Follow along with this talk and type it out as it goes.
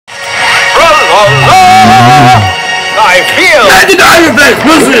Take it out of your face!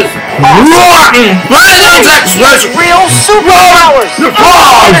 This is rotten! That's real superpowers!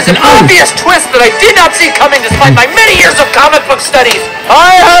 It is an obvious twist that I did not see coming despite my many years of comic book studies!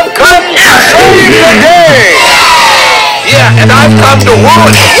 I have come to save the day! Yeah, and I've come to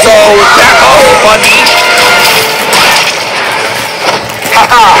ruin it, so back off, buddy!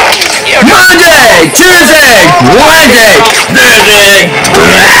 Monday, Tuesday, Wednesday, Thursday.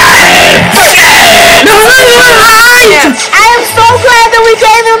 No, I am so glad that we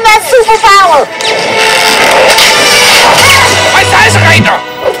gave him that superpower. My size right.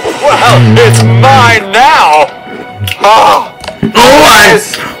 Well, it's mine now. Oh,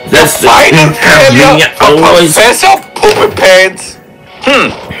 that's the Final failure of Professor Poopy Pants.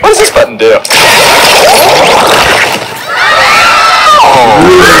 What does this button do?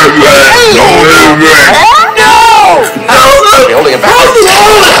 Holding it back.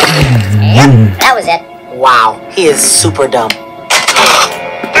 Yep, that was it. Wow, he is super dumb.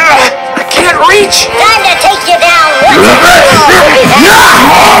 I can't reach. Time to take you down.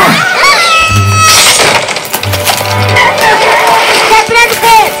 Captain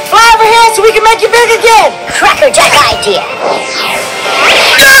Underpants, fly over here so we can make you big again. Crackerjack idea.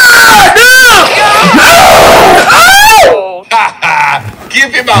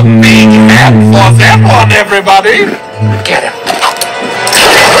 Give him a big hand for that one, everybody. Get him.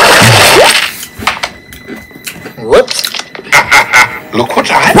 Whoops. Look what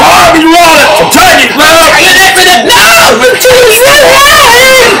I you want it! Take it!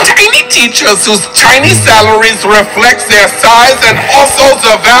 Tiny teachers whose tiny salaries reflects their size and also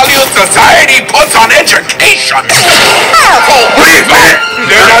the value society puts on education. I'll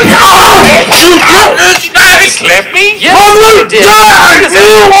take it. This left me? Yes, you did.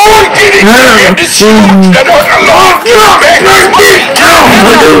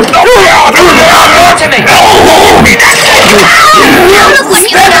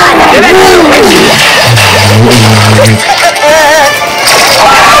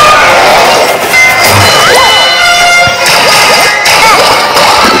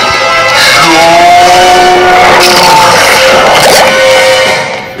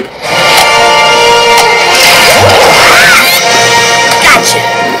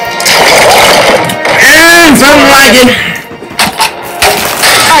 Something like it.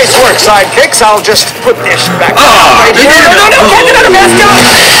 Nice work, sidekicks. I'll just put this back. Right here. No, Captain Underpants, go!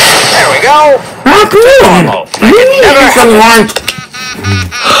 There we go. Oh, cool.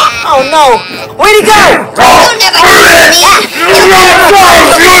 Oh no! Where'd he go? You'll never have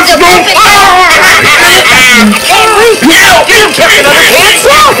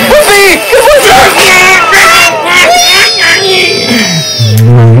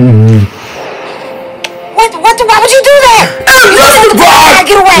Why would you do that?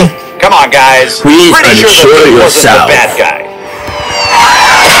 Get away! Come on, guys. Please Pretty sure that he wasn't the bad guy.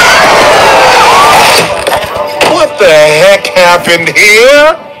 What the heck happened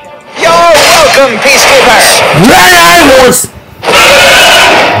here? You're welcome, peacekeepers. Red Eye Horse!